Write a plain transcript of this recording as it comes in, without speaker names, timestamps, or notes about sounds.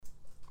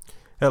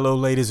Hello,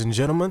 ladies and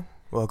gentlemen.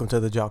 Welcome to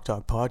the Jock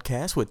Talk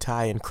Podcast with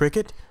Ty and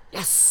Cricket.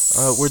 Yes.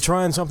 We're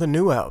trying something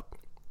new out.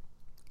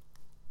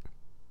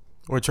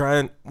 We're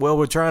trying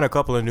a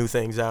couple of new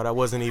things out.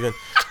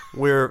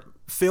 We're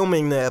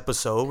filming the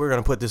episode. We're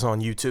going to put this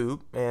on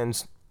YouTube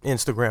and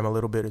Instagram a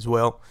little bit as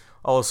well.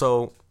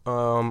 Also,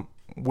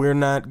 we're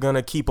not going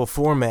to keep a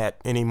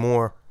format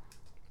anymore.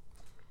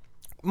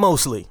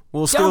 Mostly.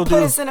 We'll still Don't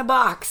put us in a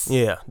box.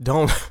 Yeah,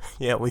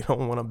 we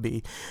don't want to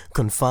be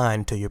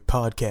confined to your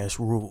podcast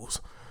rules.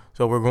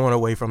 So we're going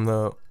away from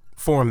the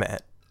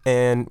format,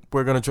 and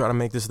we're going to try to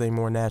make this thing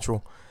more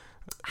natural.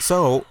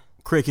 So,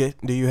 Cricket,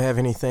 do you have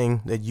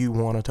anything that you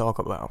want to talk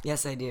about?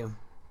 Yes, I do.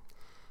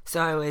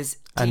 So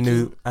I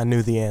knew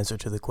the answer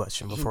to the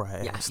question before I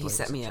asked. Yeah, he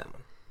set me up.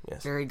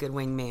 Yes. Very good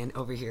wingman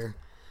over here.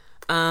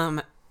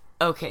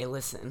 Okay,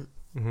 listen.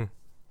 Mm-hmm.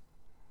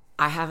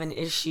 I have an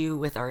issue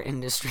with our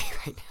industry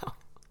right now.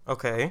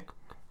 Okay.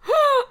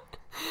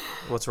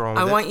 What's wrong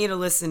with I it? want you to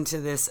listen to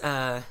this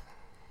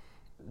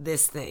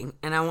thing,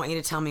 and I want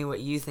you to tell me what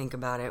you think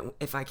about it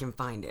if I can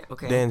find it,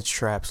 okay? Dan's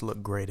traps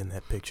look great in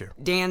that picture.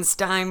 Dan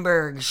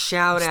Steinberg,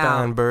 shout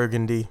out.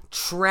 Steinbergendy.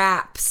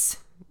 Traps.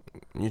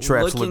 Your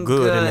traps Looking look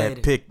good in good.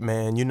 that pic,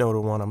 man. You know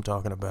the one I'm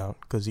talking about,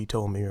 because he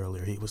told me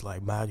earlier. He was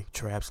like, my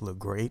traps look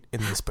great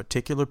in this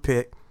particular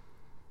pic.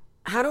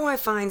 How do I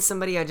find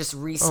somebody I just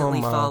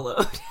recently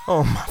followed?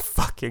 Oh my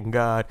fucking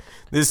God.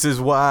 This is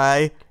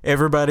why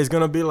everybody's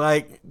going to be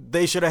like,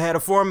 they should have had a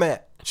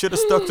format. Should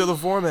have stuck to the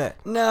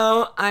format.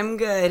 No, I'm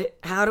good.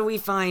 How do we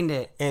find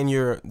it? And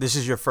this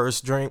is your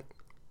first drink?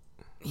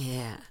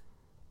 Yeah.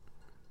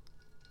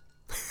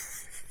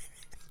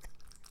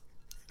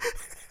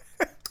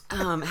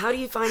 How do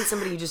you find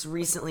somebody you just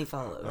recently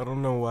followed? I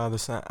don't know why the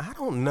sound. I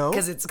don't know.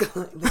 Because it's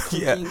going.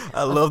 Yeah,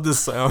 I love the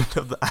sound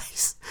of the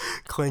ice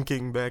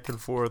clinking back and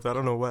forth. I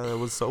don't know why that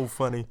was so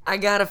funny. I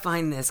gotta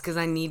find this because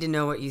I need to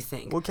know what you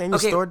think. Well, can you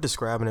start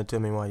describing it to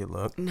me while you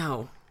look?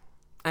 No,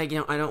 I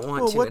don't want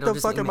well, to. What It'll the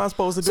just fuck am me. I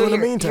supposed to do in the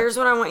meantime? Here's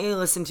what I want you to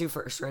listen to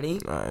first. Ready?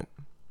 All right.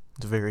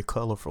 It's very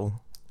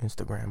colorful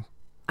Instagram.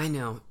 I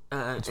know.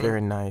 It's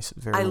very nice.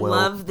 Very I well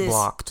love this,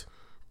 blocked.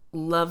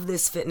 Love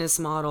this fitness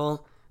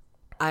model.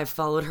 I've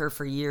followed her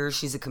for years.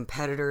 She's a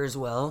competitor as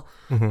well.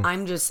 Mm-hmm.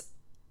 I'm just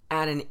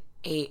at an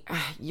 8.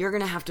 You're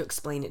going to have to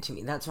explain it to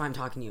me. That's why I'm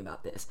talking to you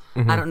about this.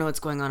 Mm-hmm. I don't know what's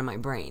going on in my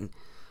brain.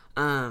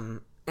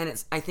 And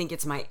I think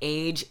it's my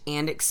age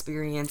and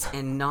experience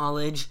and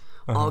knowledge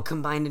all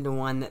combined into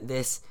one that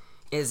this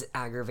is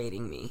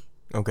aggravating me.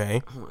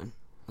 Okay. Hold on.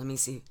 Let me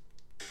see.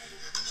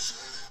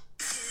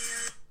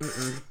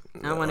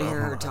 I want to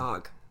hear her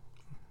talk.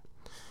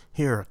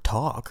 Hear her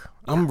talk?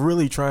 Yeah. I'm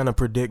really trying to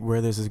predict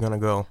where this is going to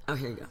go. Oh,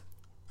 here you go.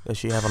 Does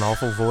she have an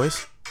awful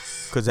voice?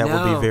 Because that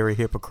would be very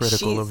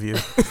hypocritical of you.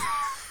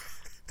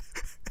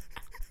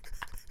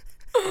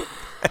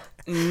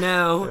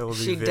 No,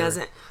 she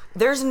doesn't.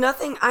 There's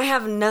nothing, I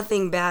have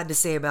nothing bad to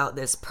say about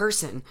this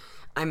person.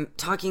 I'm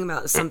talking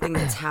about something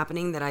that's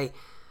happening that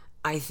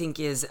I think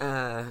is,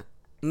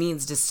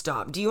 needs to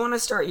stop. Do you want to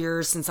start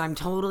yours since I'm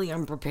totally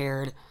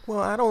unprepared? Well,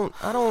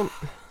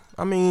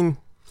 I mean,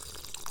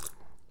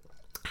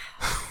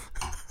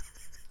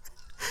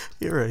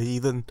 you're a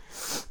heathen,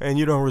 and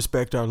you don't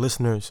respect our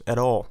listeners at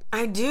all.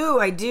 I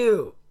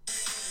do.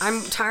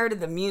 I'm tired of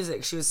the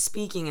music. She was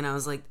speaking, and I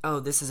was like,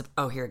 oh,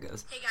 here it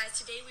goes. Hey guys,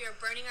 today we are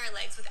burning our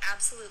legs with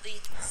absolutely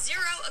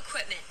zero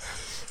equipment.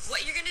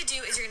 What you're going to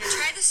do is you're going to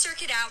try the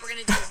circuit out. We're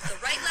going to do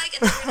the right leg,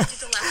 and then we're going to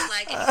do the left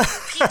leg, and you're going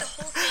to repeat the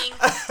whole thing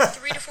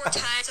 3 to 4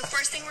 times. So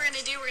first thing we're going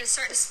to do, we're going to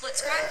start in a split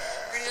squat.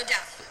 We're going to go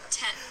down.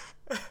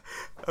 10.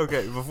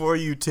 Okay, before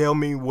you tell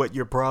me what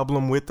your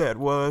problem with that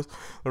was,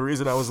 the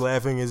reason I was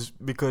laughing is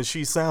because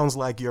she sounds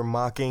like your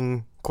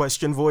mocking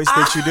question voice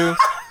that you do.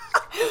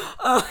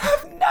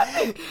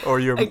 Nothing. Or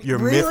your really?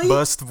 myth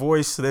bust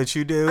voice that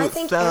you do. I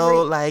think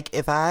like,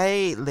 if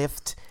I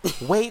lift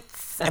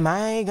weights, am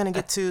I going to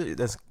get to...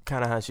 That's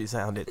kind of how she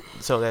sounded.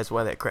 So that's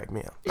why that cracked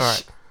me up. All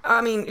right.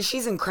 I mean,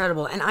 she's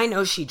incredible, and I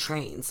know she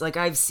trains. Like,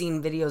 I've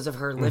seen videos of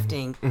her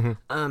lifting.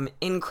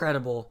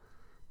 Incredible.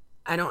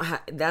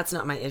 That's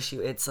not my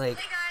issue. It's like...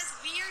 Hey guys,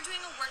 we are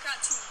doing a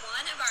workout to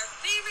one of our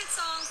favorite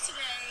songs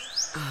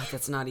today.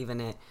 that's not even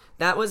it.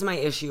 That was my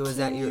issue, is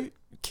that you...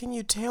 Can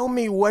you tell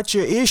me what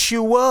your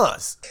issue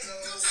was?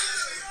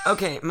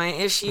 Okay, my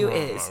issue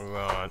is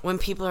God. when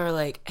people are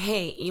like,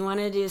 hey, you want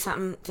to do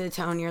something to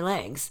tone your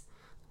legs?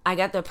 I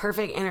got the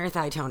perfect inner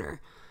thigh toner.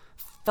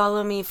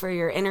 Follow me for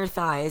your inner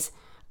thighs.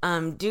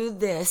 Do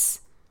this.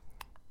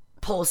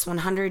 Pulse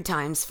 100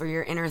 times for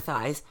your inner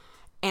thighs.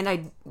 And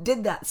I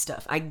did that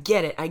stuff. I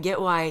get it. I get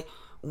why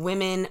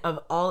women of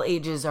all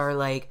ages are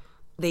like,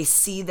 they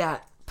see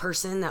that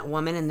person, that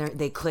woman, and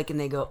they click and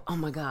they go, oh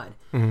my God.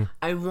 Mm-hmm.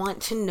 I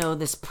want to know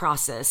this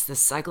process, this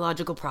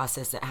psychological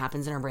process that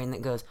happens in our brain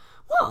that goes,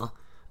 well,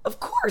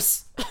 of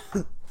course,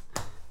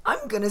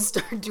 I'm going to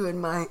start doing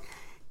my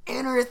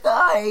inner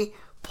thigh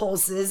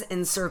pulses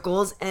and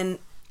circles, and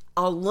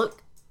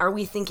are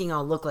we thinking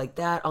I'll look like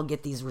that? I'll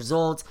get these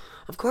results.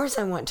 Of course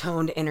I want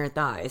toned inner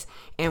thighs.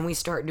 And we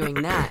start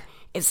doing that.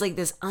 It's like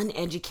this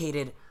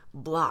uneducated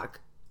block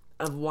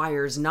of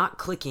wires not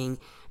clicking,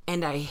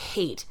 and I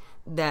hate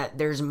that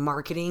there's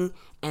marketing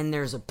and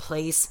there's a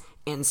place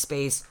and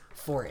space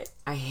for it.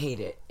 I hate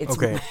it. It's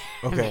Okay.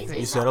 it makes me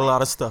You so said a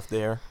lot of stuff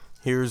there.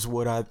 Here's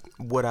what I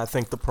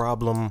think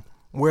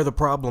where the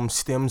problem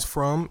stems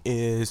from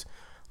is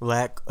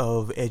lack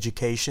of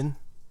education.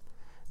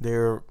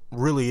 There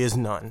really is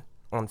none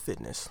on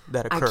fitness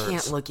that occurs. I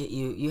can't look at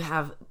you. You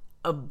have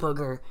a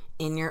booger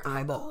in your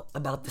eyeball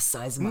about the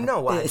size of my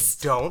No,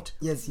 fist. I don't.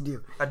 Yes, you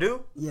do. I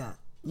do? Yeah,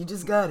 you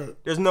just got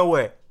it. There's no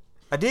way.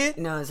 I did?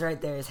 No, it's right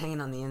there. It's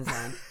hanging on the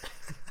inside.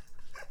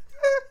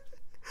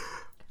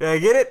 Did I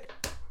get it?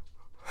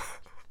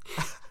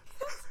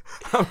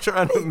 I'm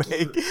trying to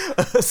make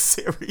a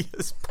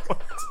serious point.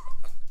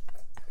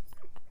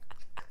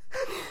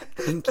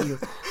 Thank you.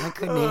 I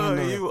couldn't handle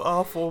it. You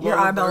awful. Your motherfucker.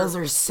 eyeballs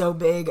are so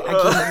big. I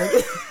can't look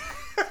at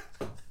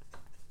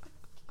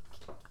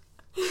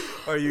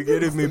Are you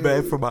getting me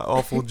back for my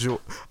awful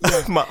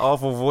my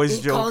awful voice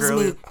He joke calls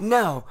earlier? me.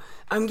 No,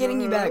 I'm getting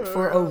you back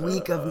for a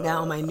week of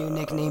now. My new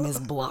nickname is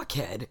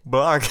Blockhead.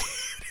 Blockhead.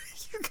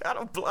 You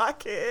got a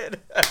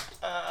blockhead.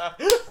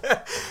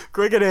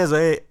 Cricket has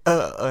a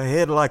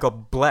head like a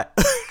black.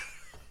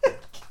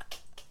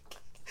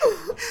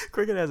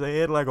 Cricket has a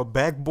head like a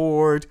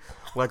backboard,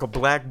 like a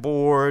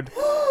blackboard.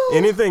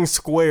 Anything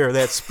square,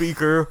 that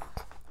speaker,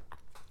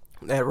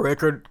 that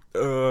record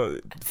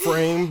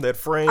frame, that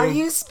frame. Are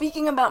you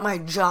speaking about my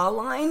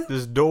jawline?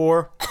 This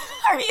door.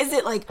 Or is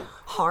it like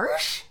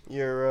harsh?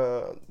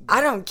 Your I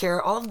don't care.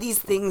 All of these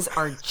things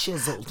are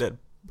chiseled. that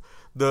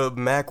the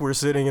Mac we're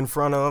sitting in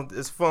front of,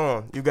 this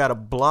phone. You got a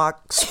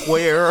block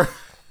square,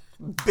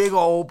 big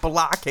old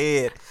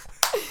blockhead.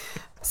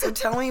 So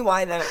tell me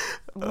why that.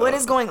 What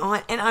is going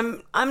on? And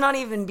I'm not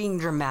even being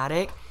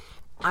dramatic.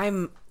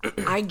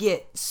 I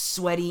get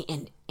sweaty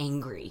and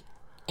angry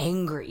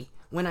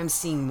when I'm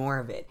seeing more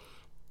of it,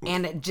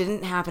 and it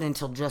didn't happen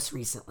until just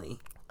recently.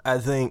 I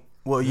think.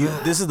 Well,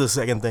 this is the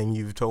second thing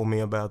you've told me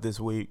about this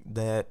week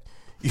that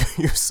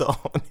you saw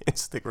on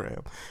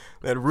Instagram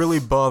that really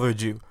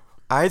bothered you.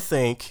 I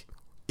think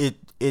it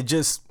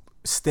just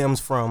stems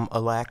from a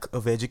lack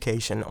of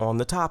education on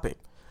the topic.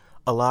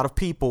 A lot of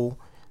people,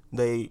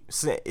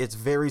 it's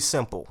very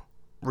simple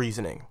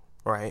reasoning,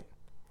 right?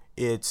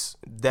 It's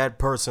that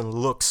person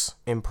looks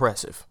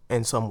impressive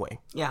in some way.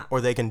 Yeah. Or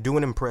they can do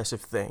an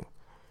impressive thing,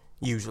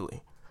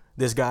 usually.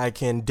 This guy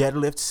can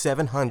deadlift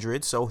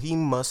 700, so he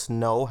must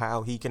know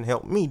how he can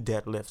help me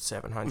deadlift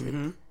 700.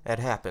 Mm-hmm. That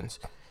happens.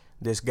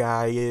 This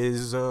guy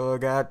is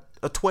got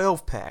a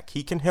 12-pack.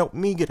 He can help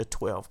me get a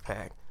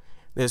 12-pack.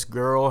 This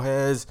girl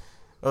has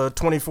a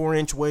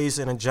 24-inch waist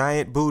and a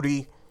giant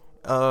booty,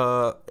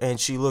 and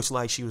she looks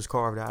like she was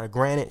carved out of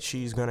granite.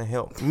 She's going to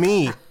help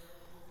me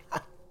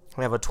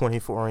have a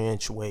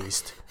 24-inch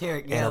waist Here,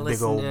 and yeah, a big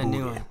listen old to a booty.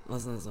 new one.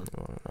 Listen to this one.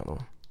 Another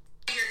one.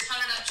 Your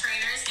Tone It Up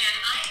trainers, and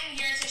I am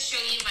here to show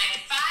you my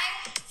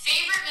 5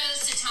 favorite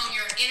moves to tone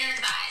your inner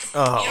thighs.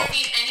 Oh. You don't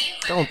need any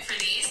equipment for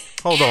these.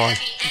 Hold and on. at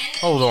the end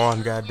of Hold each on,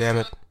 move,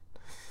 goddammit.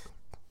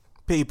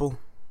 People,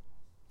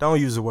 don't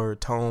use the word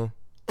tone.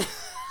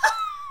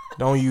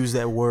 Don't use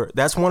that word.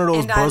 That's one of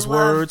those And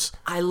buzzwords.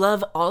 I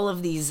love all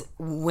of these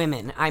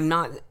women.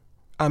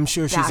 I'm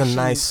sure she's a bashing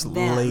nice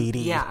them. lady.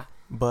 Yeah.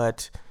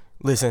 But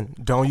listen,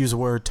 don't use the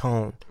word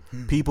tone.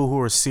 People who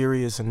are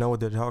serious and know what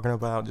they're talking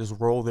about just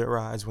roll their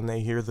eyes when they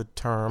hear the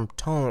term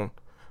tone.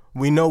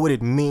 We know what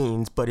it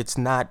means, but it's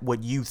not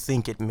what you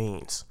think it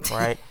means,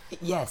 right?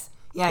 Yes.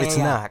 Yeah, It's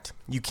yeah. not.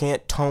 You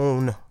can't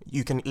tone.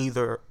 You can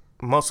either,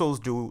 muscles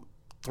do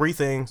 3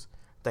 things.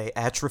 They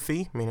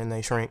atrophy, meaning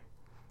they shrink.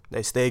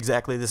 They stay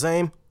exactly the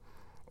same.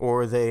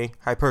 Or they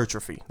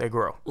hypertrophy. They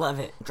grow. Love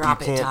it.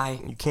 Drop it,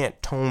 Ty. You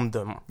can't tone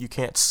them. You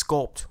can't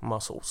sculpt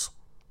muscles.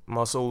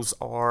 Muscles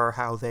are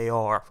how they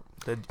are.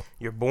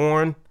 You're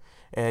born,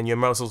 and your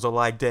muscles are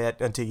like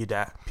that until you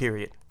die.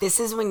 Period. This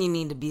is when you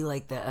need to be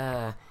like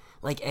the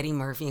like Eddie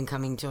Murphy in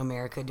Coming to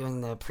America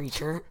doing the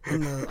preacher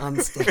in the on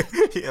stage.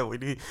 Yeah,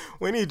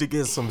 we need to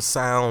get some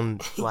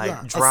sound like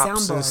Yeah, a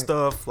drops and soundbite.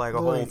 stuff, like a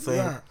whole thing.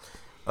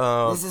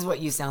 Yeah. This is what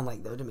you sound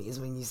like though to me. Is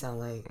when you sound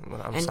like.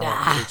 When I'm And, sounding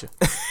like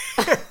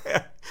a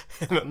preacher.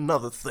 And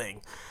another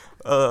thing.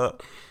 You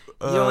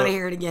don't want to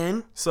hear it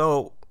again?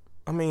 So,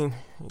 I mean,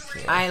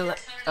 Okay.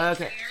 trainers, and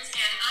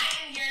I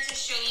am here to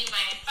show you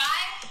my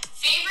 5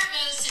 favorite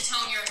moves to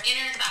tone your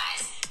inner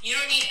thighs. You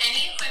don't need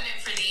any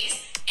equipment for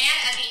these, and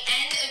at the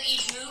end of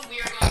each move,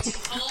 we are going to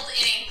hold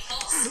in a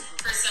pulse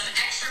for some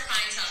extra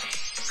fine toning.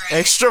 All right?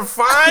 extra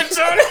fine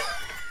tuning.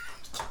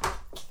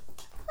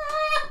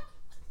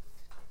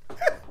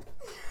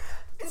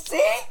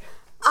 See,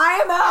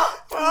 I am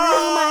out. Threw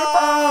my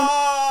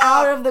phone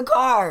out of the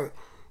car.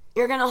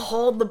 You're gonna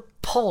hold the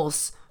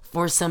pulse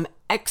for some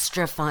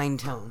extra fine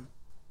tone.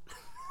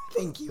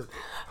 Thank you.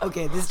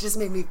 Okay, this just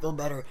made me feel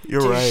better.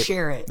 You're to right.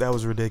 Share it. That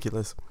was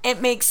ridiculous. It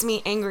makes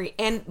me angry.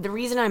 And the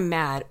reason I'm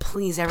mad,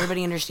 please,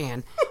 everybody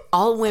understand.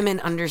 All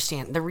women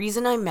understand. The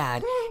reason I'm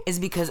mad is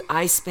because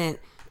I spent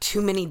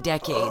too many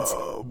decades,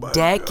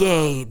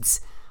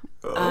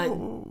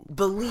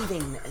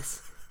 believing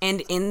this.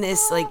 And in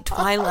this like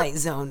twilight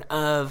zone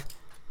of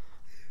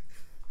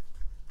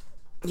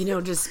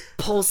just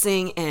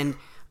pulsing and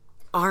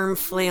arm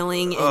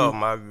flailing and Oh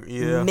my,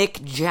 yeah.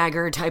 Mick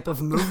Jagger type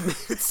of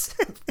movements.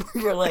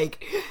 You're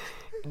like,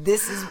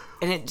 this is,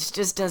 and it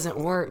just doesn't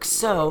work.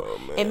 So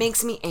it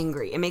makes me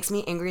angry. It makes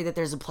me angry that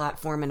there's a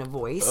platform and a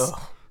voice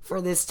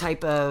for this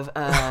type of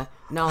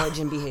knowledge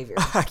and behavior.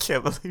 I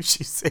can't believe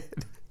she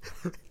said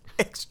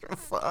extra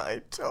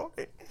fine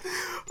toning.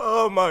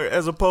 Oh my,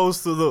 as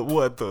opposed to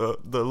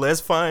the less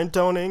fine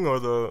toning or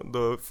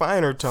the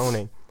finer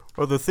toning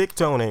or the thick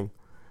toning.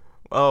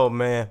 Oh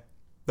man,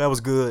 that was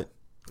good.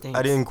 Thanks.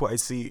 I didn't quite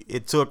see.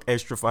 It took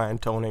extra fine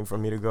toning for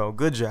me to go.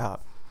 Good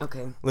job.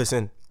 Okay.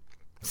 Listen,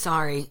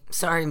 Sorry,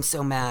 I'm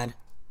so mad.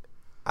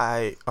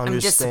 I I'm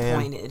understand.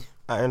 disappointed.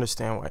 I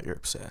understand why you're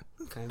upset.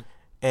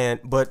 Okay.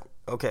 But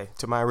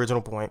to my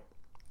original point,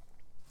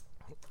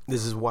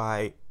 this is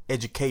why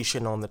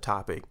education on the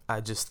topic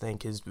I just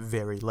think is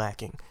very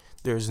lacking.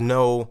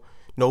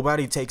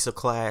 Nobody takes a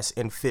class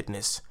in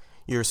fitness.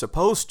 It's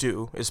supposed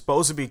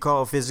to be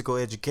called physical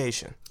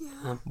education.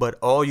 Yeah. But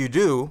all you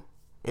do,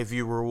 if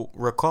you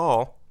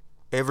recall,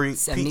 every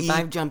 75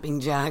 PE, jumping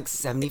jacks,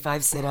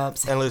 75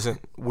 sit-ups. and listen,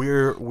 we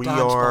are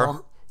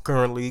Dodgeball.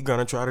 currently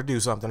gonna try to do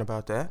something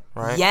about that,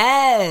 right?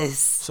 Yes.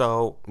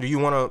 So, do you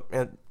want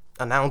to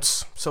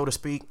announce, so to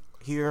speak,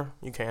 here?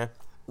 You can.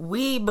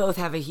 We both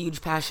have a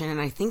huge passion,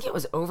 and I think it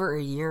was over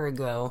a year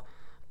ago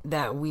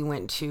that we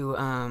went to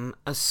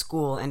a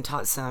school and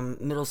taught some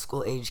middle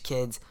school age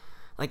kids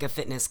like a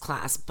fitness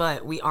class.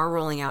 But we are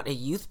rolling out a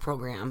youth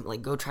program,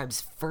 like Go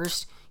Tribe's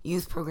first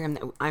youth program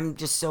that I'm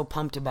just so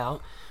pumped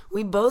about.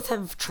 We both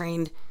have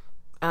trained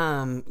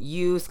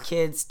youth,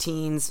 kids,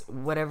 teens,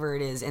 whatever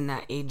it is in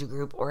that age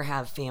group, or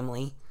have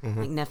family,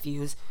 like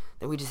nephews,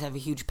 that we just have a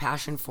huge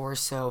passion for.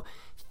 So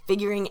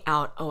figuring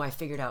out, I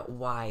figured out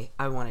why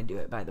I want to do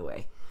it, by the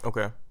way.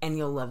 Okay. And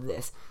you'll love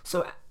this.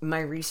 So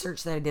my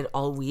research that I did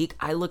all week,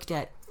 I looked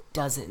at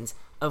dozens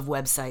of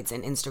websites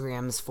and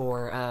Instagrams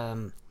for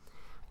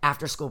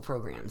after school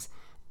programs.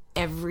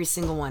 Every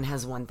single one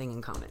has one thing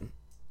in common.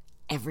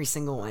 Every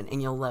single one.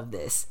 And you'll love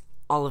this.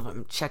 All of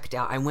them checked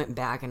out. I went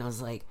back and I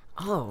was like,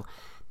 oh,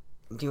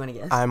 do you want to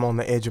guess? I'm on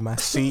the edge of my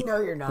seat. No,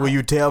 you're not. Will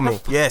you tell me?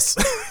 Yes.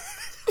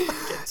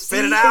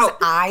 Spit it out.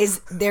 His eyes,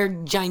 they're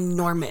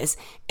ginormous.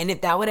 And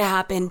if that would have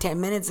happened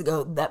 10 minutes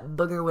ago, that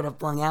booger would have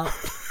flung out,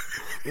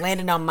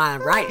 landed on my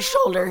right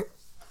shoulder.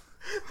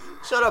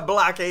 Shut up,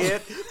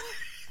 blockhead.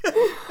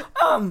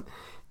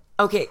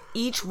 Okay,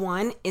 each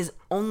one is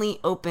only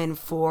open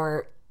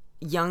for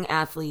young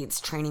athletes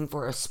training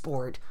for a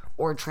sport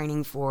or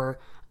training for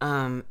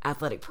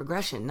athletic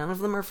progression. None of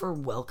them are for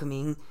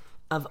welcoming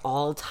of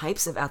all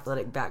types of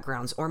athletic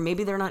backgrounds, or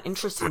maybe they're not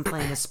interested in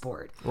playing a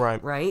sport.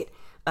 Right?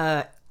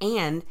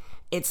 And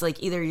it's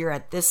like either you're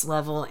at this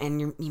level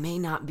and you may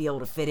not be able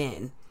to fit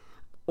in,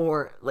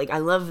 or like I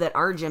love that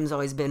our gym's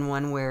always been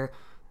one where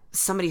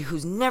somebody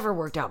who's never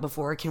worked out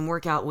before can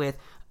work out with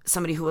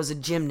somebody who was a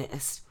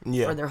gymnast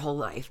for their whole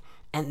life.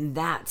 And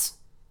that's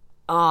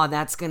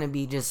going to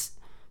be just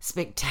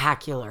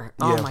spectacular.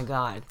 Oh my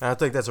God. I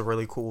think that's a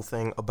really cool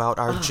thing about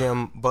our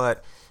gym.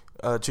 But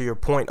to your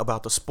point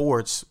about the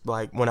sports,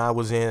 like when I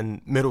was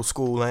in middle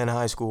school and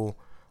high school,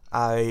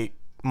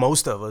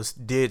 most of us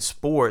did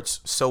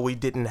sports so we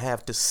didn't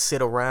have to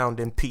sit around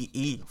in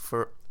PE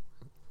for...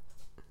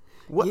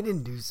 What? You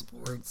didn't do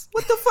sports.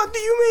 What the fuck do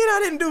you mean I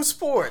didn't do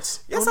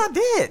sports? Yes, I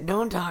did.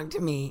 Don't talk to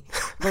me.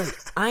 Look,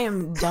 I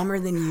am dumber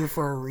than you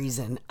for a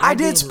reason. I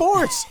did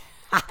sports.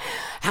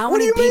 How What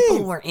do many you people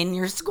mean? were in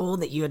your school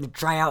that you had to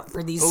try out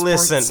for these sports?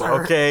 Listen,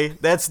 sir? okay,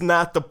 that's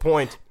not the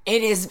point.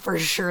 It is for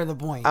sure the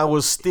point. I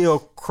will still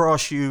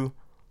crush you.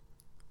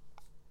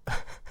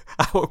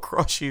 I will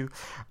crush you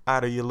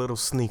out of your little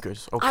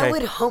sneakers, okay? I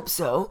would hope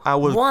so. I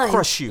will One,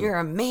 crush you. You're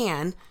a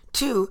man.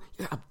 Two,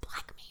 you're a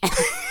black man.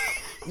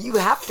 You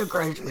have to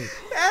crush me.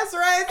 That's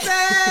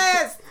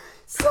racist!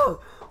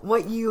 So,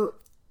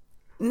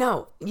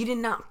 no, you did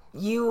not.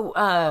 You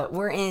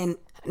were in.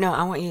 No,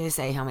 I want you to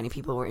say how many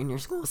people were in your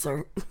school,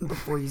 sir,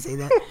 before you say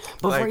that.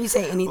 Before you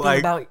say anything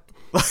about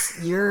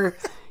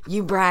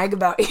you brag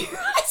about your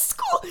high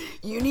school,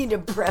 you need to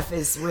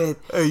preface with,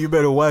 Hey, you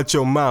better watch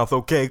your mouth,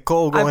 okay?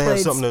 Cole gonna have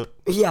something to...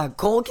 Yeah,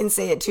 Cole can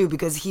say it too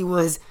because he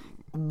was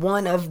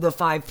one of the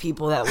 5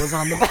 people that was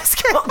on the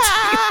basketball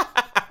team.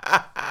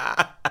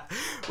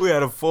 We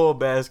had a full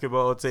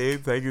basketball team.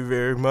 Thank you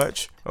very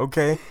much,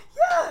 okay?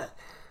 Yeah.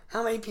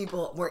 How many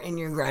people were in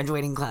your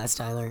graduating class,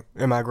 Tyler?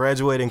 In my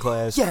graduating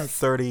class, Yes.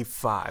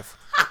 35.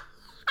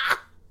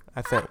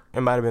 I think.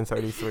 It might have been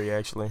 33,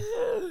 actually.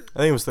 I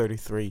think it was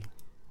 33,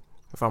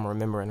 if I'm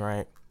remembering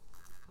right.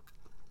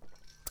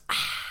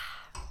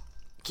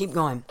 Keep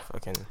going.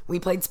 Fucking We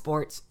played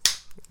sports.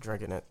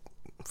 drinking at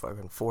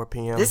fucking 4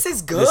 p.m. This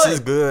is good. This is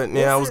good. Yeah,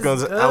 This I was is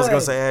gonna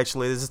good. say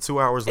actually, this is 2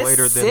 hours It's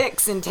later than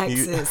 6 in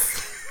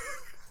Texas.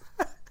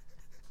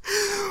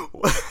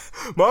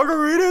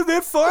 margaritas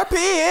at 4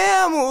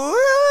 p.m. Woo,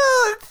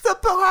 it's a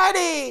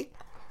party.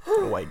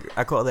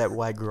 I call that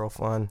white girl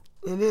fun.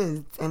 It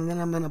is. And then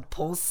I'm going to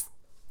pulse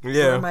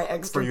Yeah, for my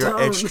extra your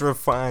tone. extra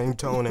fine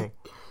toning.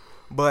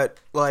 But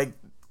like,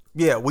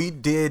 yeah, we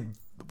did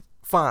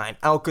fine,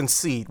 I'll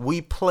concede.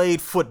 We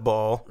played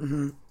football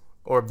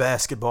or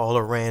basketball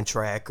or ran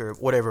track or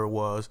whatever it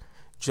was,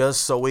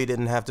 just so we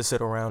didn't have to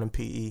sit around in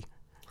PE.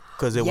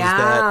 Because it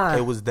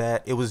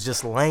was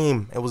just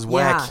lame. It was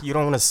whack. You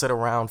don't want to sit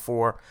around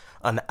for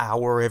an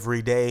hour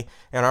every day.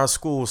 And our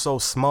school was so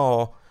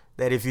small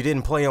that if you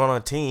didn't play on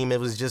a team, it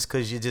was just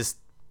because you just...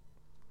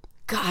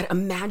 God,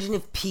 imagine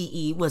if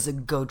PE was a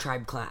Go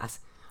Tribe class.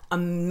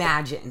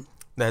 Imagine.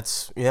 I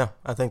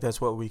think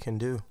that's what we can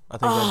do. I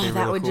think that'd be really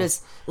that would cool.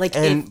 just, like...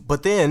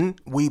 But then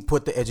we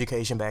put the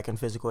education back in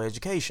physical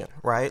education,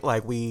 right?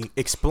 Like we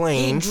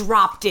explained... He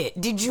dropped it.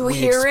 Did you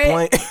hear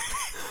it?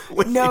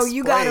 No,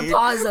 you gotta explained-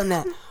 pause on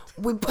that.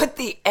 We put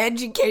the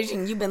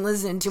education. You've been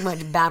listening to too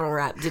much battle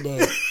rap today.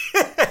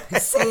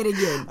 Say it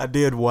again. I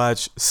did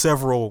watch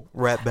several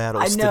rap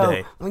battles I know.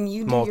 today. When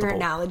you do Multiple. your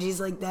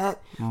analogies like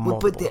that, we put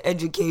Multiple. the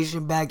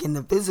education back in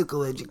the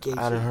physical education.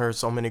 I done heard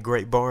so many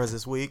great bars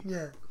this week.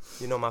 Yeah.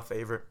 You know my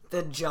favorite.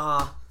 The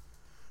jaw.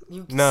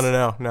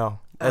 No.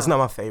 That's not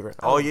my favorite.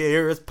 All you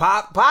hear is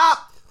pop,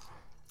 pop.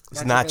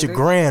 It's not your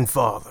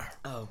grandfather.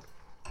 Oh.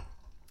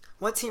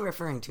 What's he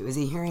referring to? Is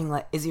he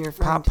referring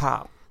Pop, to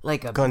pop.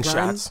 like a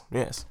Gunshots.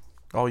 gun? Yes.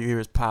 All you hear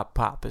is pop,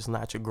 pop. It's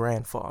not your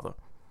grandfather.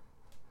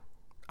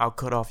 I'll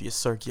cut off your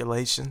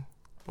circulation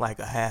like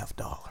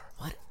 $50.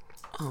 What?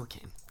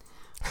 Okay.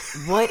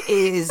 What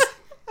is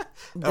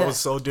That was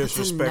so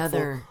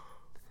disrespectful.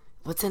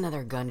 What's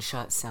another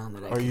gunshot sound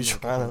that I Are can you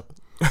make trying up?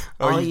 to...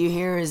 All you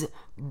hear is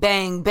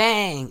bang,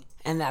 bang,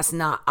 and that's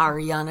not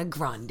Ariana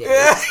Grande.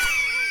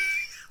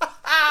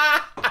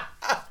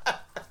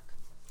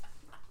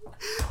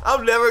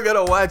 I'm never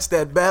gonna watch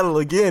that battle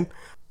again.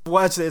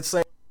 Watch that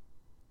same.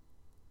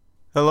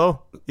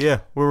 Hello? Yeah,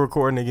 we're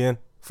recording again.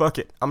 Fuck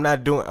it. I'm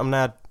not doing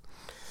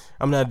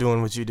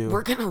what you do.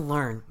 We're gonna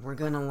learn.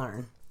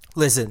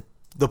 Listen,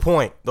 the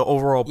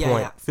overall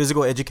point, Yeah.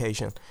 physical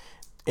education.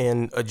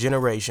 In a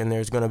generation,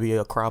 there's gonna be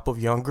a crop of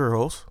young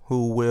girls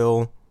who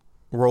will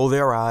roll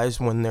their eyes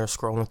when they're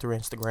scrolling through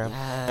Instagram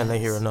and they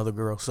hear another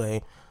girl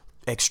say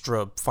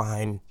extra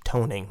fine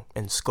toning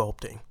and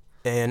sculpting.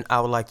 And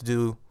I would like to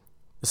do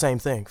the same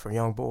thing for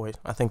young boys.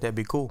 I think that'd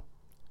be cool.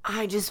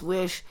 I just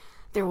wish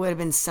there would have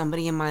been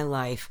somebody in my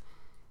life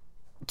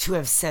to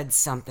have said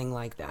something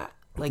like that.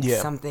 Like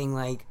something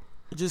like...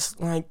 Just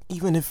like,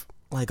 even if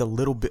like a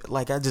little bit,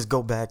 like I just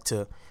go back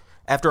to,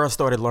 after I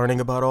started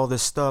learning about all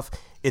this stuff,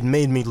 it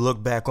made me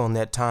look back on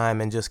that time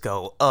and just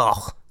go,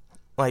 ugh.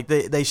 Like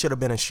they should have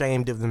been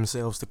ashamed of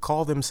themselves to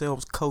call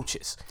themselves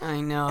coaches.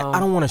 I know.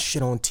 I don't want to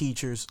shit on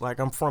teachers. Like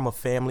I'm from a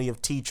family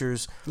of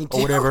teachers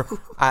or whatever.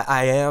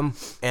 I am,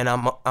 and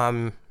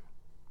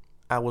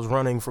I was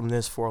running from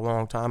this for a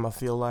long time. I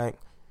feel like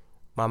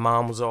my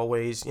mom was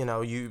always, you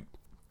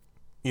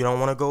don't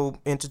want to go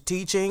into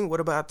teaching. What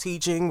about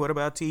teaching? Like,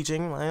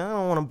 I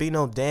don't want to be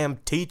no damn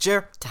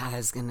teacher.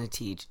 Ty's gonna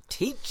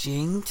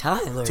teaching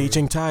Tyler.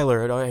 Teaching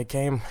Tyler. It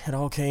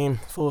all came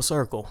full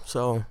circle.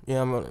 So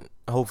yeah, I'm gonna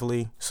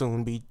hopefully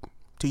soon be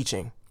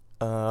teaching.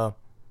 But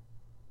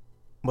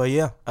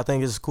yeah, I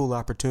think it's a cool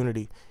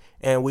opportunity,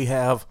 and we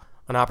have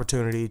an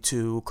opportunity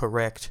to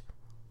correct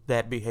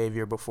that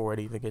behavior before it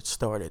even gets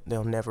started.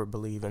 They'll never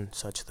believe in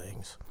such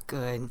things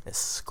Good. as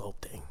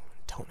sculpting,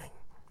 toning.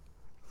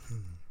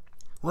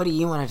 What do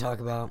you want to talk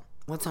about?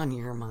 What's on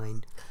your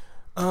mind?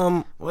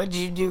 What'd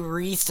you do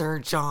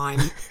research on?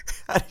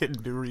 I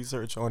didn't do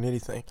research on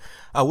anything.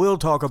 I will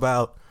talk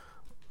about...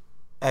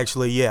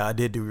 Actually, yeah, I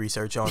did do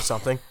research on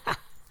something.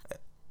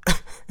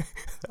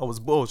 That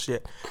was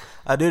bullshit.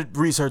 I did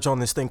research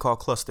on this thing called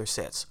cluster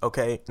sets,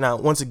 okay? Now,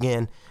 once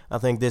again, I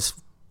think this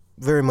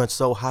very much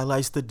so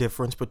highlights the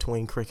difference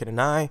between Cricket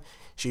and I.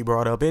 She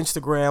brought up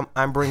Instagram.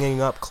 I'm bringing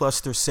up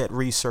cluster set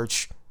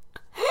research,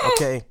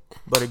 okay?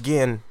 But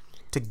again,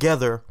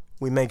 together,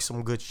 we make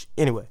some good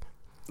anyway.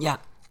 Yeah.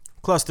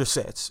 Cluster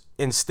sets.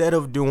 Instead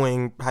of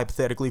doing,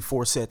 hypothetically,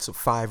 4 sets of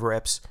 5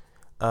 reps,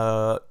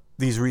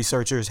 these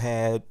researchers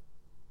had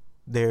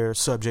their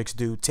subjects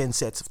do 10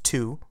 sets of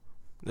 2,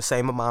 the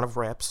same amount of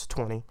reps,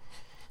 20.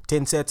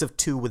 10 sets of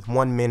 2 with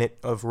 1 minute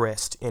of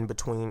rest in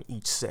between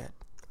each set.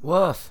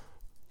 Woof.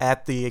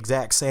 At the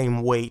exact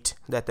same weight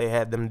that they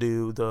had them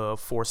do the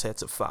 4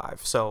 sets of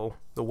 5. So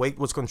the weight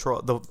was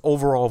controlled, the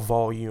overall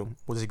volume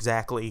was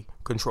exactly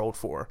controlled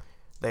for.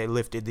 They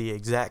lifted the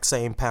exact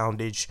same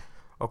poundage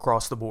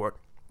across the board.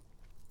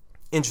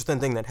 Interesting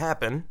thing that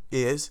happened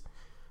is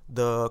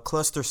the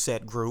cluster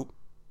set group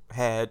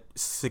had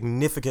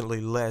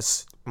significantly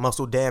less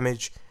muscle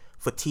damage,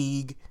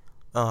 fatigue,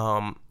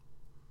 and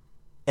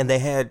they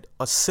had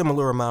a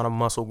similar amount of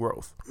muscle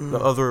growth.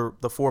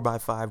 The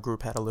 4x5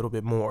 group had a little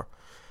bit more.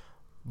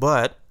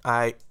 But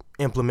I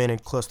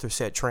implemented cluster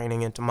set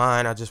training into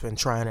mine. I've just been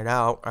trying it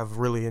out. I've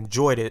really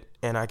enjoyed it,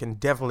 and I can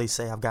definitely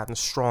say I've gotten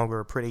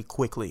stronger pretty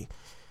quickly.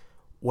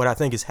 What I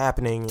think is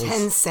happening is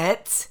 10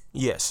 sets?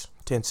 Yes,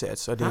 10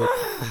 sets. I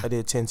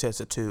did 10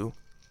 sets of 2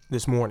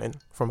 this morning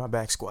for my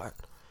back squat.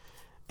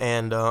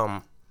 And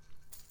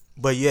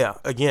but yeah,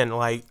 again,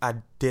 like I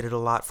did it a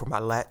lot for my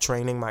lat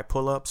training, my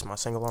pull-ups, my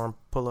single arm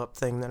pull-up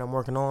thing that I'm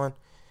working on.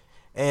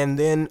 And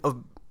then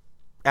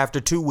after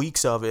 2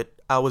 weeks of it,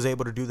 I was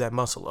able to do that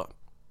muscle up.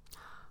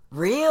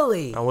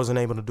 Really? I wasn't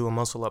able to do a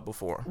muscle up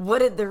before. What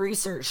did the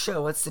research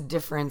show? What's the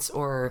difference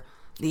or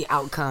the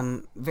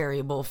outcome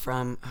variable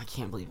from... I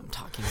can't believe I'm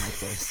talking like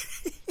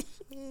this.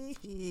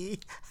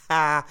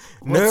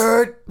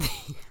 Nerd!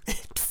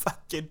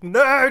 Fucking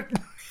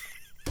nerd!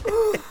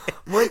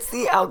 What's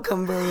the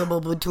outcome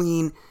variable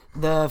between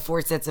the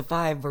 4 sets of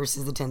 5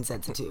 versus the 10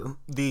 sets of 2?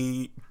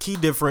 The key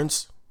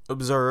difference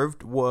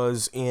observed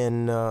was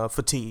in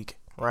fatigue,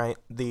 right?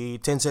 The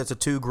 10 sets of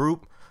 2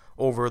 group,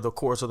 over the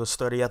course of the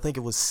study, I think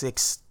it was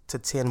 6 to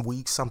 10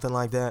 weeks, something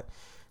like that.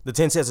 The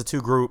 10 sets of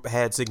 2 group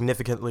had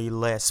significantly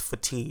less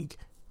fatigue,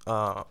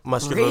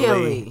 muscularly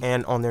Really?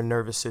 and on their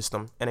nervous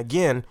system. And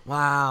again,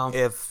 Wow.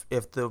 if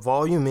the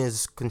volume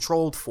is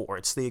controlled for,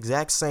 it's the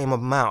exact same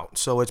amount.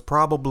 So it's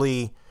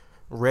probably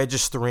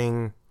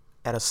registering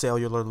at a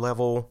cellular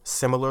level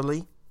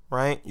similarly,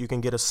 right? You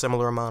can get a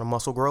similar amount of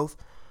muscle growth.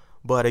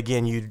 But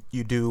again,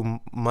 you do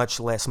much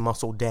less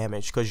muscle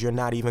damage because you're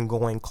not even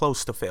going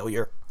close to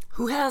failure.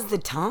 Who has the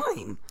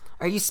time?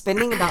 Are you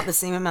spending about the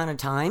same amount of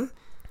time?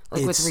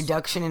 Like with It's-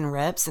 reduction in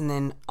reps and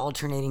then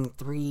alternating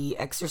 3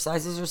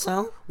 exercises or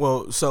so?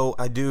 Well, so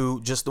I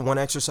do just the one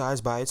exercise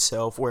by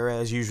itself,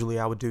 whereas usually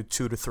I would do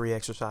 2 to 3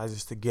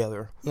 exercises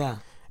together. Yeah.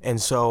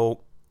 And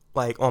so,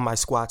 like on my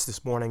squats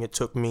this morning, it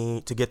took me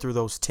to get through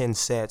those 10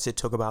 sets, it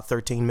took about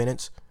 13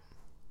 minutes,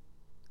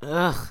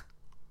 Ugh.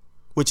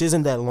 which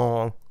isn't that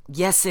long.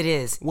 Yes, it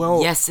is.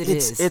 Well, yes, it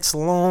is. It's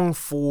long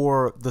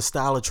for the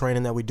style of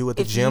training that we do at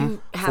the if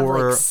gym. you have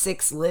like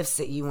 6 lifts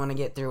that you want to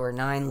get through or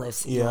 9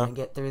 lifts that you Yeah. want to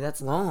get through,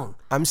 that's long.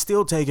 I'm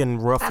still taking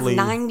That's roughly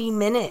 90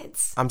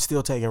 minutes. I'm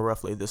still taking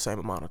roughly the same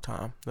amount of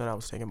time that I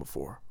was taking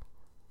before.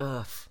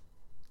 Ugh.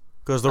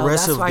 Because the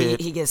rest that's of why it,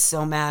 he gets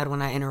so mad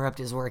when I interrupt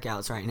his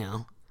workouts right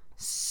now.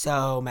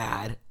 So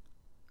mad.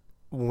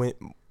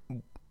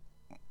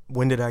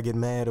 when did I get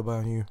mad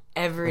about you?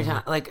 Every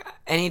time, like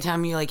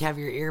anytime you like have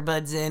your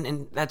earbuds in,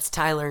 and that's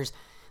Tyler's.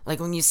 Like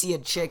when you see a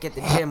chick at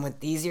the gym with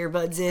these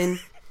earbuds in,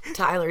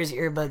 Tyler's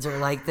earbuds are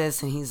like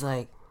this, and he's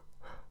like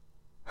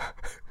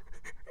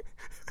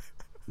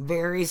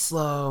very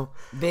slow,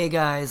 big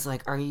eyes.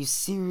 Like, are you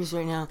serious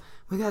right now?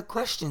 We got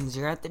questions.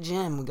 You're at the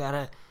gym. We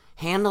gotta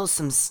handle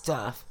some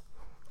stuff.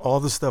 All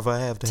the stuff I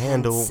have to 10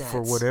 handle sets.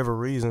 for whatever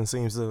reason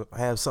seems to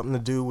have something to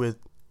do with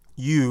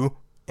you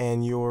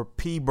and your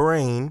pea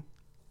brain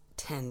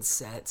 10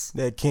 sets.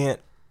 that can't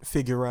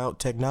figure out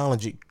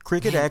technology.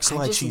 Cricket Man, acts I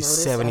like just she's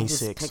noticed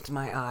 76. I just picked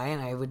my eye,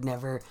 and I would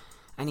never.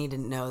 I need to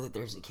know that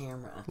there's a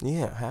camera.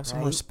 Yeah, have some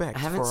Right? respect I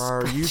for haven't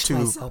our scratched YouTube,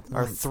 myself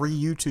our once.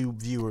 3 YouTube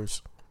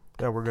viewers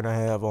that we're gonna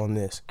have on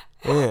this.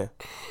 Yeah.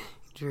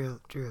 True.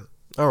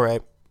 All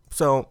right.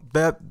 So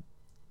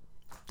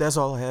that's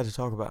all I had to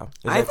talk about.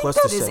 I think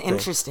cluster that is set thing.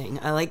 interesting.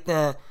 I like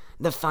the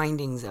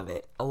findings of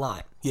it a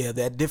lot. Yeah,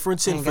 that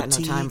difference I in ain't got no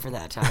fatigue. time for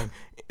that time.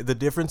 The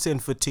difference in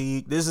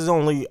fatigue. This is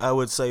only, I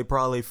would say,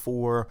 probably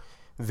for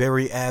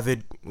very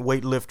avid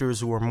weightlifters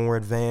who are more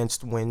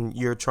advanced. When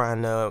you're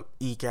trying to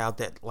eke out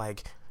that,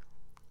 like,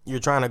 you're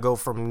trying to go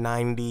from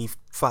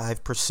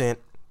 95%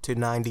 to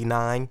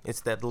 99.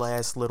 It's that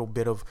last little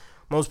bit of.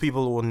 Most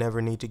people will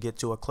never need to get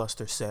to a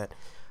cluster set.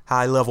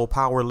 High level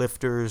power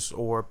lifters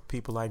or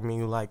people like me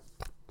who like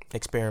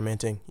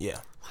experimenting.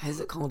 Yeah. Why is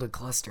it called a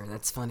cluster?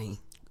 That's funny.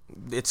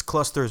 It's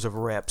clusters of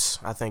reps,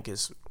 I think,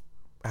 is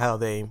how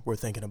they were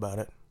thinking about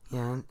it.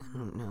 Yeah, I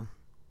don't know.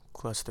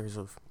 Clusters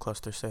of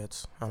cluster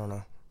sets. I don't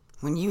know.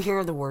 When you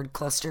hear the word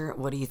cluster,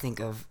 what do you think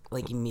of,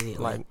 like,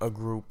 immediately? Like a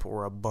group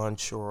or a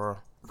bunch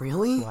or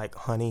Really? like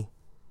honey.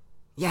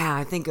 Yeah,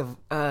 I think of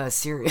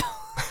cereal.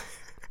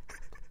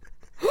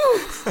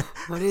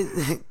 What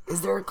is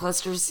there a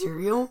cluster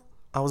cereal?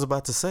 I was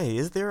about to say,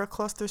 is there a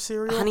cluster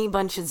cereal? Honey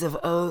bunches of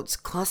oats,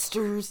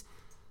 clusters.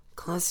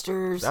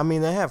 I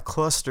mean, they have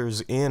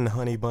clusters in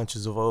honey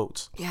bunches of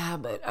oats. Yeah,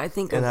 but I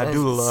think And of I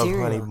do as love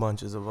cereal. honey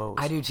bunches of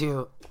oats. I do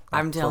too.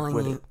 I'm Fuck telling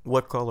with you, it.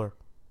 What color?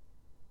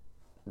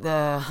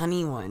 the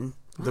honey one.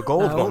 The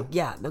gold No, one.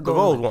 Yeah, the The gold,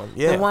 gold one,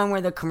 yeah. The one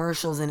where the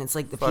commercials and it's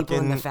like the people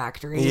in the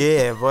factory.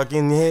 Yeah,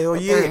 fucking hell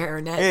With yeah. their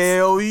hairnets.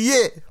 Hell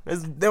yeah.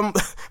 It's them,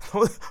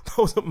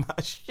 those are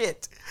my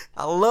shit.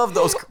 I love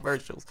those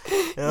commercials.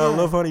 And I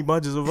love honey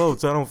bunches of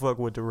oats. I don't fuck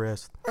with the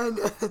rest.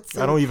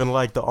 I don't even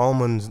like the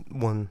almonds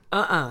one.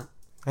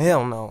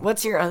 Hell no.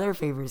 What's your other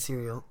favorite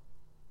cereal?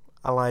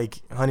 I like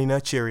Honey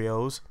Nut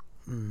Cheerios.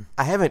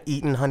 I haven't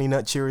eaten Honey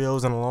Nut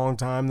Cheerios in a long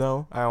time,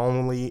 though. I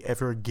only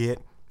ever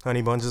get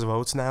Honey Bunches of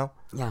Oats now.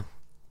 Yeah.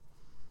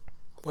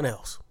 What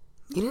else?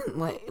 You didn't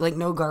like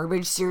no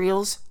garbage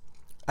cereals?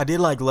 I did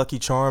like Lucky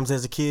Charms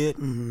as a kid.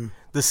 Mm-hmm.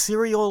 The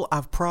cereal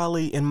I've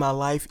probably in my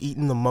life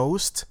eaten the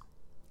most,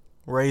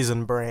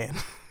 Raisin Bran.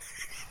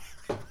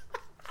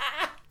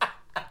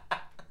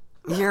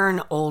 You're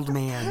an old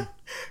man.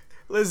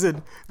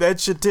 Listen, that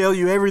should tell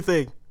you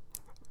everything.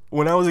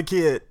 When I was a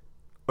kid,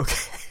 okay.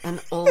 An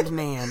old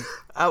man.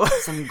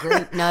 Some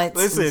grape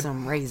nuts and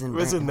some raisin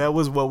bran. Listen, that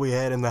was what we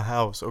had in the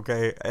house,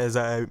 okay?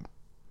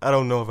 I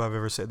don't know if I've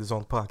ever said this on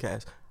the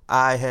podcast.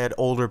 I had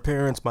older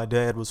parents. My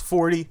dad was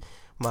 40.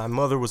 My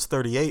mother was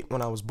 38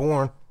 when I was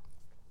born.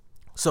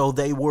 So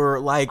they were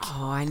like,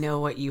 Oh, I know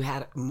what you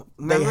had.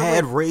 they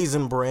had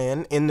Raisin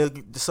Bran in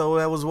the, so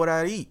that was what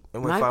I'd eat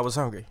if I was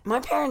hungry. My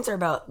parents are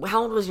about.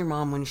 How old was your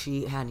mom when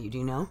she had you? Do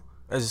you know?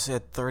 As I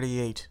said,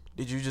 38.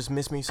 Did you just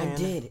miss me saying I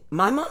did.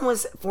 My mom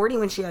was 40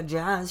 when she had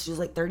Jazz. She was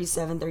like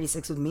 37,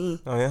 36 with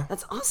me. Oh, yeah?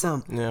 That's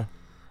awesome. Yeah.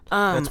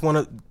 That's one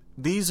of,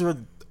 these are,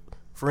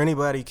 for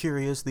anybody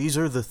curious, these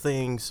are the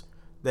things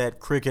that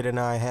Cricket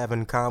and I have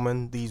in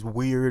common. These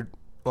weird,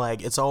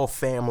 like, it's all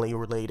family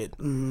related.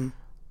 Mm-hmm.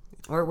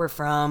 Where we're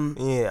from.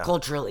 Yeah.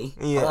 Culturally.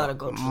 Yeah. A lot of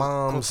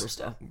culture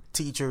stuff.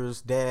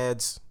 Teachers,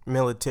 dads,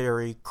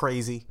 military,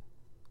 crazy.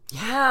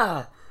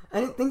 Yeah. I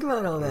didn't think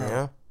about all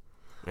that.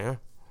 Yeah.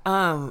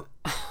 Oh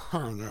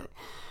my god.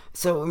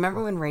 So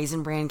remember when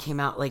Raisin Bran came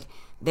out? Like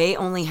they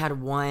only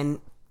had one,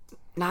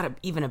 not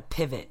even a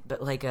pivot,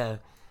 but like an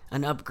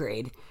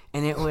upgrade,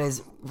 and it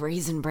was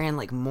Raisin Bran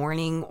like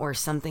morning or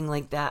something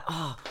like that.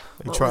 Oh,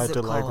 They tried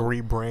to like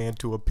rebrand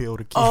to appeal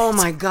to kids. Oh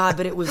my god!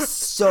 But it was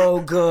so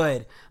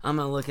good. I'm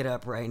gonna look it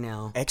up right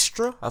now.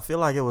 Extra? I feel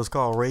like it was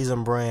called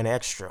Raisin Bran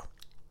Extra.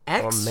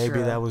 Extra. Or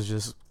maybe that was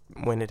just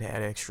when it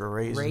had extra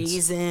raisins.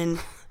 Raisin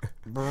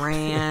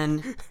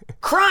Bran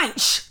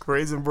Crunch.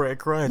 Raisin Bran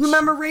Crunch. You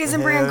remember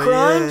Raisin Bran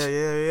Crunch?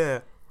 Yeah.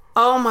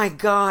 Oh my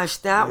gosh,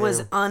 that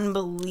was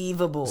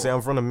unbelievable. See,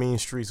 I'm from the mean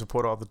streets of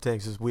Port Arthur,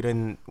 Texas. We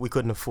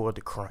couldn't afford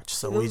the Crunch,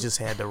 so we just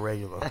had the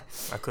regular.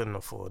 I couldn't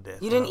afford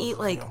that. You didn't eat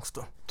like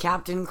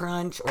Captain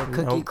Crunch or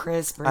Cookie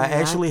Crisp or I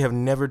actually have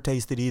never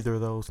tasted either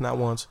of those, not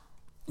once.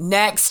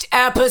 Next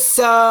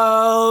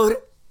episode,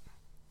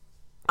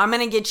 I'm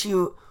gonna get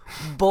you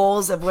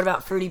bowls of, what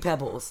about Fruity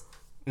Pebbles?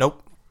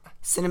 Nope.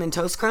 Cinnamon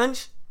Toast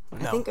Crunch?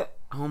 No. I think.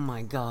 Oh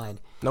my god.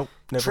 Nope.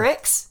 Never.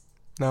 Tricks?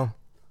 No.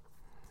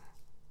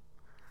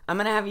 I'm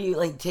gonna have you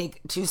like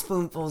take 2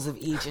 spoonfuls of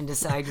each and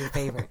decide your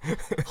favorite.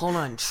 Hold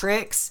on.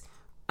 Tricks,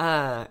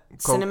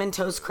 Cinnamon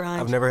Toast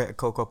Crunch. I've never had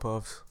Cocoa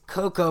Puffs.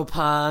 Cocoa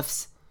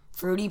Puffs,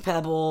 Fruity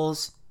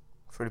Pebbles.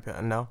 Fruity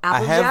Pebbles. No.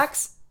 Apple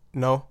Jacks?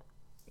 No.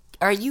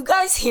 Are you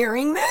guys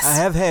hearing this? I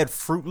have had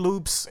Fruit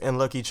Loops and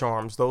Lucky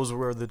Charms. Those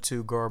were the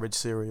 2 garbage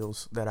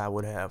cereals that I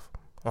would have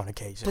on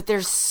occasion. But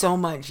there's so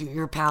much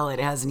your palate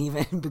hasn't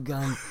even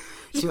begun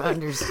to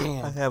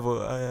understand. I have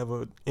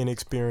a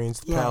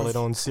inexperienced palate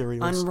on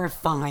cereals.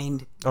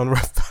 Unrefined.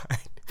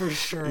 For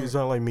sure. You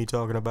sound like me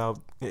talking about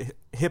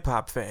hip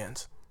hop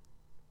fans.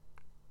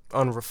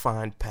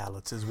 Unrefined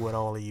palates is what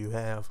all of you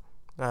have.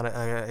 You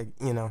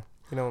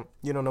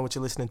don't know what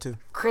you're listening to.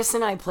 Chris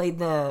and I played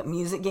the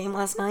music game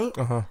last night.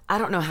 I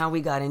don't know how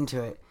we got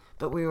into it,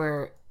 but we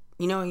were,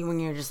 when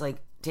you're just like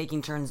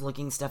taking turns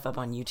looking stuff up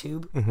on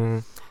YouTube. Mm-hmm.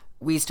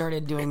 We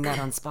started doing that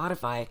on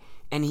Spotify,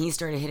 and he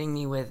started hitting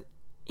me with,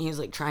 he was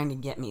like trying to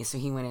get me, so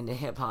he went into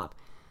hip hop,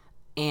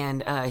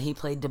 and he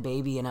played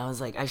DaBaby, and I was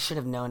like, I should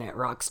have known it,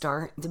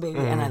 Rockstar DaBaby,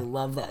 and I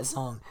love that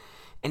song,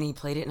 and he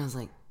played it, and I was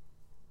like,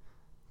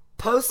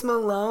 Post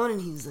Malone,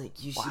 and he was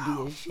like, you should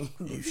be ashamed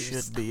of yourself. You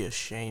should be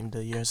ashamed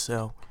of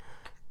yourself.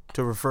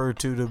 To refer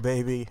to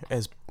DaBaby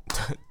as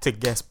to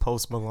guess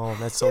Post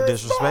Malone, that's so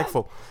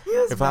disrespectful.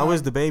 If I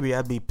was DaBaby,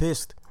 I'd be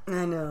pissed.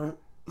 I know.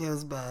 It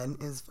was bad.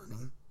 It was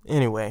funny.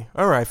 Anyway,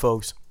 all right,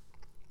 folks.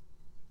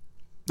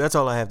 That's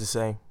all I have to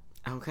say.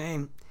 Okay.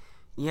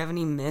 You have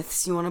any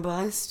myths you want to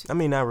bust? I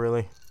mean, not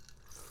really.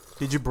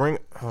 Did you bring...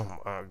 Oh,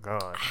 my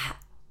God.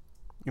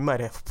 You might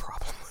have a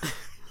problem.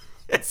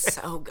 It's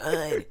so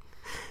good.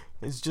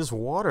 It's just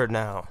water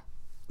now.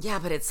 Yeah,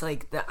 but it's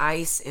like the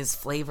ice is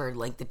flavored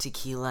like the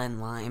tequila and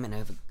lime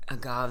and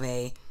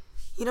agave.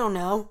 You don't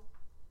know.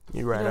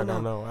 You're right, I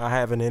don't know. I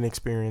have an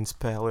inexperienced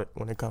palate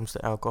when it comes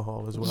to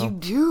alcohol as well. You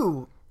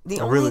do. The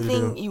I only really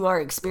thing do. you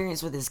are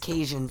experienced with is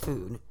Cajun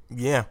food.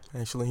 Yeah,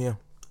 actually, yeah.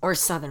 Or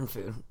Southern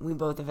food. We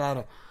both have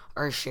had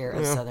our share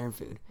of Southern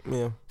food.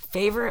 Yeah.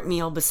 Favorite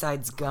meal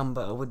besides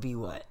gumbo would be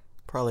what?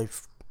 Probably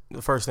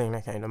the first thing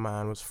that came to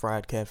mind was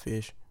fried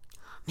catfish.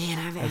 Man,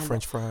 I haven't had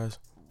French fries.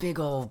 Big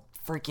old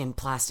freaking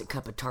plastic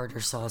cup of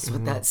tartar sauce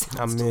with that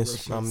sounds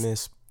delicious. I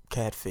miss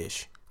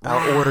catfish. Wow.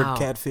 I ordered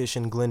catfish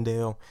in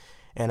Glendale,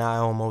 and I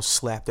almost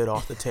slapped it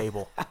off the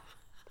table.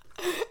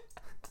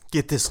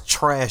 Get this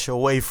trash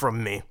away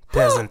from me,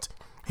 peasant.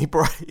 He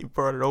brought it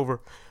over.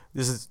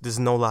 This is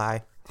no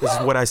lie. This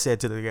is what I said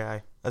to the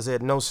guy. I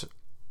said, no, sir,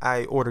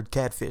 I ordered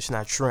catfish,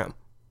 not shrimp.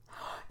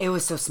 It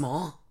was so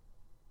small.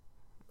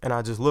 And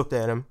I just looked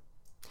at him.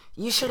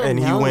 You should have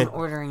and known he went,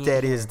 ordering it.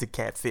 That is the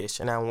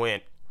catfish. And I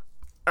went,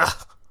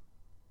 ugh.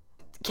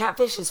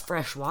 Catfish is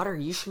fresh water.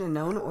 You should have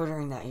known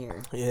ordering that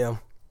here. Yeah.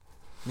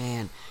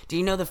 Man, do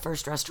you know the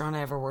first restaurant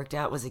I ever worked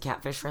at was a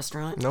catfish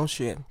restaurant? No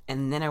shit.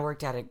 And then I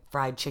worked at a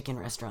fried chicken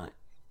restaurant.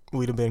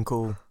 We'd have been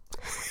cool.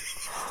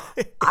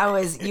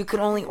 You could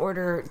only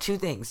order 2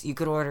 things. You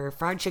could order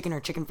fried chicken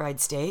or chicken fried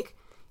steak.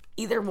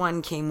 Either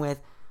one came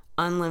with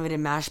unlimited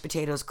mashed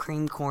potatoes,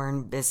 creamed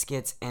corn,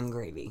 biscuits, and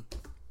gravy.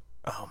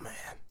 Oh,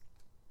 man.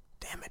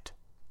 Damn it.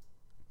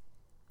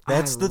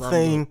 That's the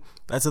thing.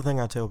 That's the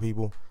thing I tell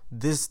people.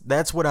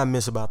 That's what I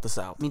miss about the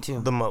South. Me too.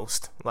 The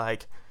most.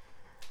 Like,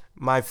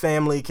 my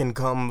family can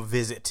come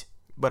visit,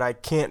 but I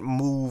can't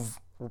move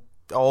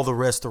all the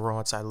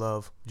restaurants I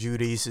love.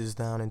 Judy's is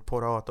down in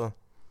Port Arthur. And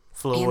the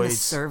Floyd's.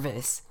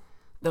 service.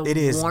 The It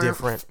is warmth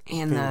different.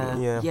 And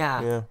the,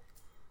 yeah.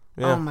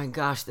 Oh my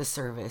gosh, the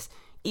service.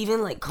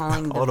 Even like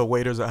calling All the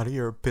waiters out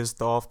here are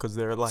pissed off because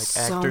they're like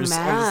So actors on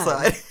mad.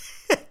 the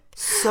side.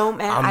 so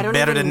mad. I'm I don't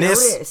better even than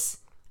this. notice.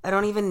 I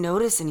don't even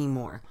notice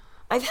anymore.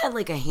 I've had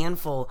like a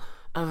handful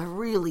of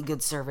really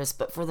good service,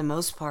 but for the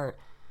most part,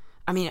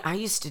 I mean, I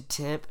used to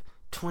tip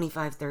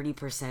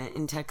 25-30%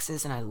 in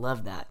Texas, and I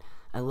love that.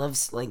 I love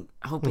like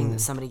hoping that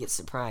somebody gets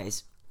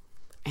surprised.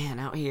 And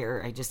out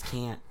here, I just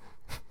can't.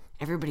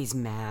 Everybody's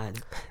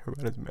mad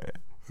Everybody's mad.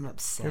 and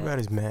upset.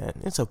 Everybody's mad.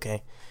 It's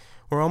okay.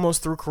 We're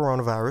almost through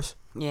coronavirus.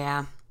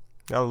 Yeah,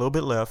 Got a little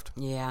bit left.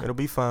 yeah, It'll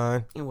be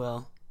fine. it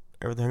will.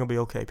 Everything will be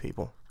okay,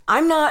 people.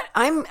 I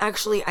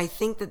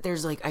think that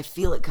there's like, I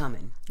feel it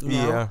coming. You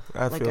know? Yeah,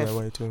 I Like, feel that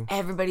way too.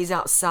 Everybody's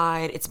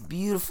outside. It's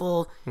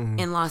beautiful Mm-hmm.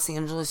 in Los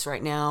Angeles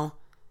right now.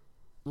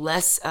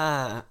 Less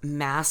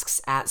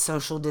masks at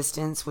social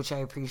distance, which I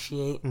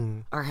appreciate,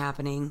 Mm. are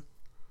happening.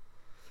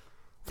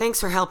 Thanks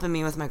for helping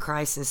me with my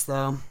crisis,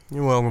 though.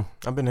 You're welcome.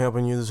 I've been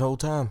helping you this whole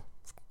time.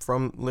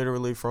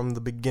 Literally from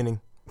the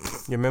beginning.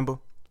 You remember?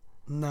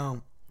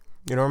 No.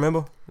 You don't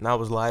remember? And I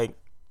was like,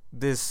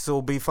 this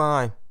will be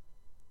fine.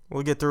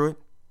 We'll get through it.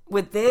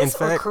 With this In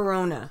fact- or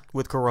Corona?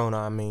 With Corona,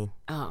 I mean.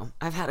 Oh,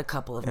 I've had a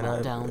couple of And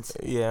meltdowns.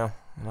 yeah.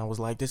 And I was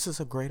like, this is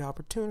a great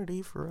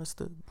opportunity for us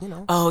to,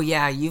 Oh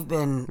yeah, you've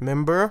been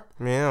Remember?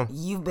 Yeah.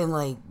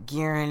 like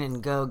gearing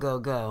and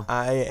go.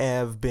 I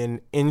have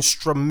been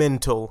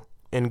instrumental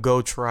in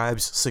Go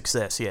Tribe's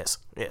success. Yes.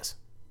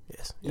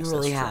 You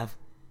really that's true. have.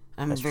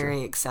 I'm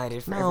very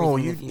excited for No,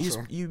 everything you in the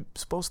future. you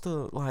supposed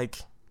to like,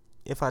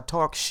 if I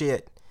talk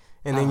shit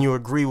and then you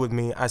agree with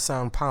me, I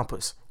sound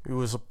pompous. You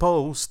were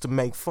supposed to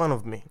make fun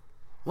of me.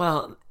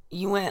 Well,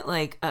 you went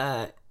like,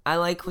 I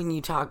like when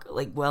you talk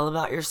like well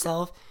about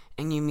yourself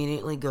and you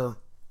immediately go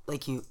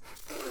like you.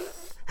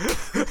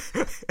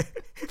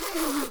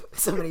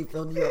 Somebody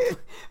filled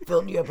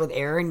you up with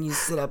air and you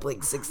sit up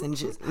like 6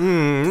 inches.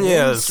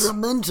 Yes.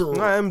 Instrumental.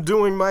 I am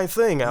doing my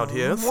thing out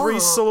here.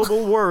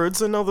 3-syllable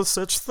words and other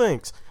such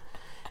things.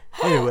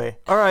 Anyway,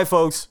 all right,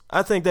 folks.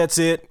 I think that's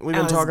it. We've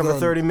been was talking for good.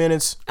 30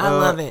 minutes. I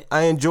love it.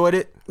 I enjoyed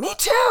it. Me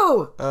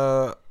too.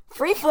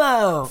 Free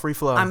flow. Free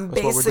flow. I'm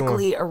That's what we're doing.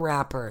 basically a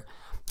rapper.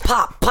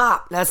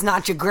 Pop. That's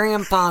not your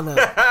grandfather.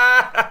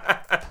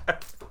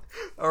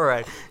 All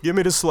right. Give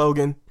me the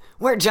slogan.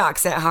 We're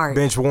jocks at heart.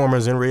 Bench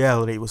warmers in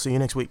reality. We'll see you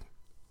next week.